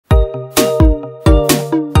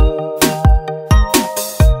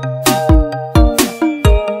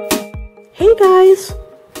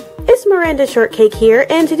MirandaShortcake here,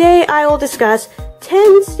 and today I will discuss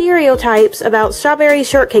 10 stereotypes about Strawberry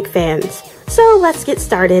Shortcake fans. So let's get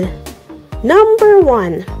started. Number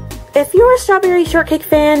 1. If you're a Strawberry Shortcake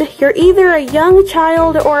fan, you're either a young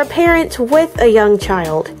child or a parent with a young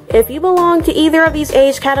child. If you belong to either of these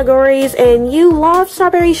age categories and you love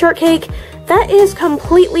Strawberry Shortcake, that is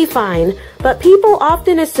completely fine, but people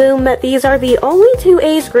often assume that these are the only two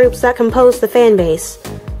age groups that compose the fan base.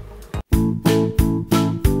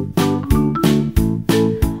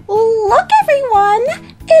 Look everyone!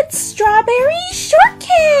 It's Strawberry Shortcake!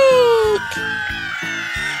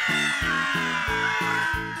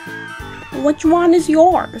 Which one is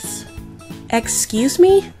yours? Excuse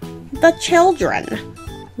me? The children.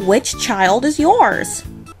 Which child is yours?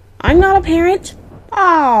 I'm not a parent.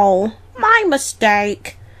 Oh, my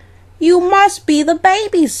mistake. You must be the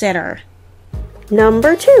babysitter.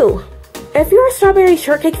 Number 2. If you're a Strawberry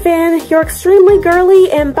Shortcake fan, you're extremely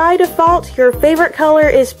girly and by default, your favorite color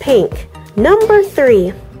is pink. Number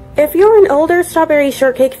 3. If you're an older Strawberry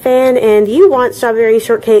Shortcake fan and you want Strawberry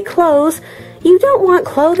Shortcake clothes, you don't want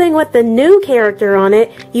clothing with the new character on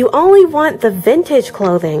it, you only want the vintage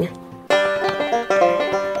clothing.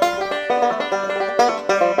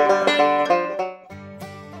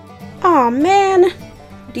 Aw man,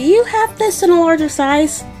 do you have this in a larger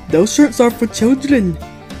size? Those shirts are for children.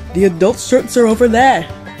 The adult shirts are over there.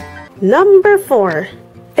 Number 4.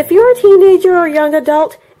 If you're a teenager or young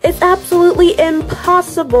adult, it's absolutely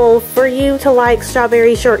impossible for you to like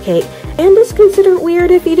Strawberry Shortcake, and it's considered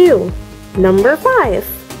weird if you do. Number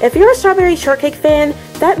 5. If you're a Strawberry Shortcake fan,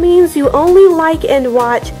 that means you only like and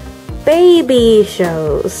watch baby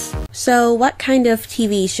shows. So what kind of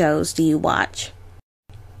TV shows do you watch?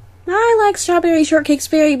 I like Strawberry Shortcake's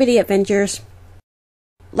Very Bitty Adventures.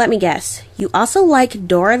 Let me guess, you also like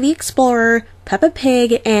Dora the Explorer, Peppa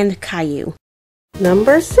Pig, and Caillou.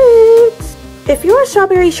 Number 6. If you're a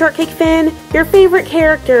Strawberry Shortcake fan, your favorite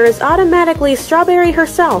character is automatically Strawberry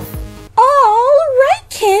herself. Alright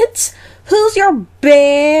kids, who's your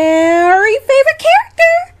very favorite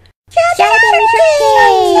character? Strawberry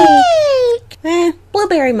Shortcake!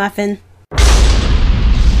 Blueberry Muffin.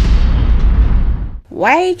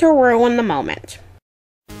 Way to ruin the moment.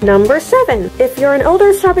 Number 7. If you're an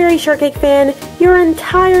older Strawberry Shortcake fan, you're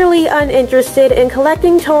entirely uninterested in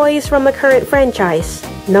collecting toys from the current franchise.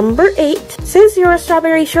 Number 8. Since you're a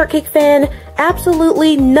Strawberry Shortcake fan,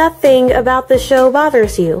 absolutely nothing about the show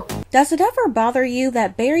bothers you. Does it ever bother you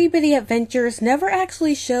that Very Bitty Adventures never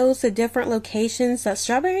actually shows the different locations that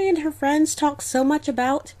Strawberry and her friends talk so much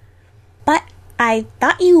about? But I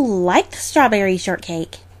thought you liked Strawberry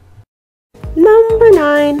Shortcake. Number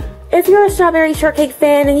 9. If you're a Strawberry Shortcake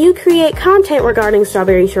fan and you create content regarding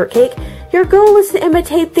Strawberry Shortcake, your goal is to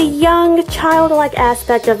imitate the young, childlike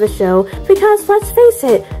aspect of the show because, let's face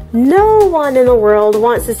it, no one in the world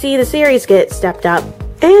wants to see the series get stepped up.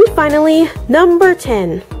 And finally, number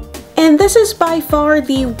 10. And this is by far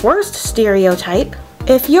the worst stereotype.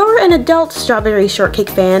 If you're an adult Strawberry Shortcake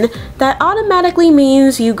fan, that automatically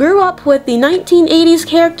means you grew up with the 1980s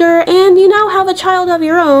character and you now have a child of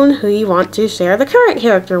your own who you want to share the current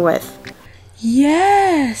character with.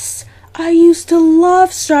 Yes! I used to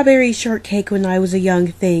love Strawberry Shortcake when I was a young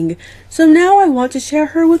thing, so now I want to share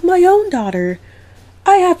her with my own daughter.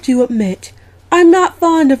 I have to admit, I'm not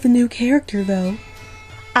fond of the new character though.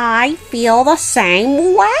 I feel the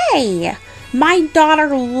same way. My daughter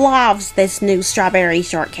loves this new Strawberry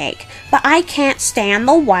Shortcake, but I can't stand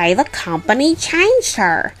the way the company changed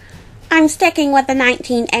her. I'm sticking with the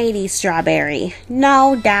 1980s Strawberry,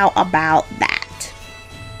 no doubt about that.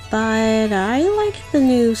 But I like the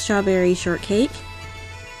new Strawberry Shortcake.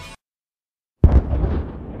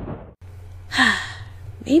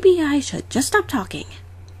 Maybe I should just stop talking.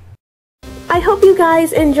 I hope you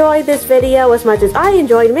guys enjoyed this video as much as I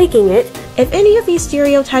enjoyed making it. If any of these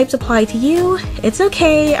stereotypes apply to you, it's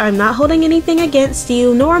okay, I'm not holding anything against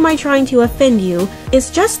you, nor am I trying to offend you. It's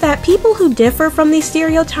just that people who differ from these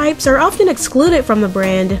stereotypes are often excluded from the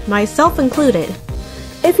brand, myself included.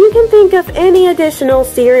 If you can think of any additional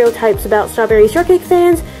stereotypes about Strawberry Shortcake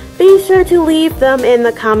fans, be sure to leave them in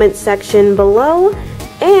the comments section below.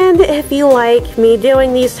 And if you like me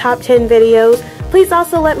doing these top 10 videos, please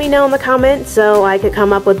also let me know in the comments so I could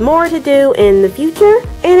come up with more to do in the future.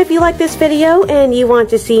 And if you like this video and you want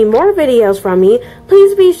to see more videos from me,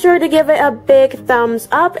 please be sure to give it a big thumbs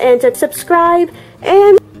up and to subscribe.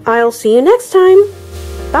 And I'll see you next time.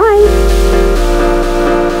 Bye!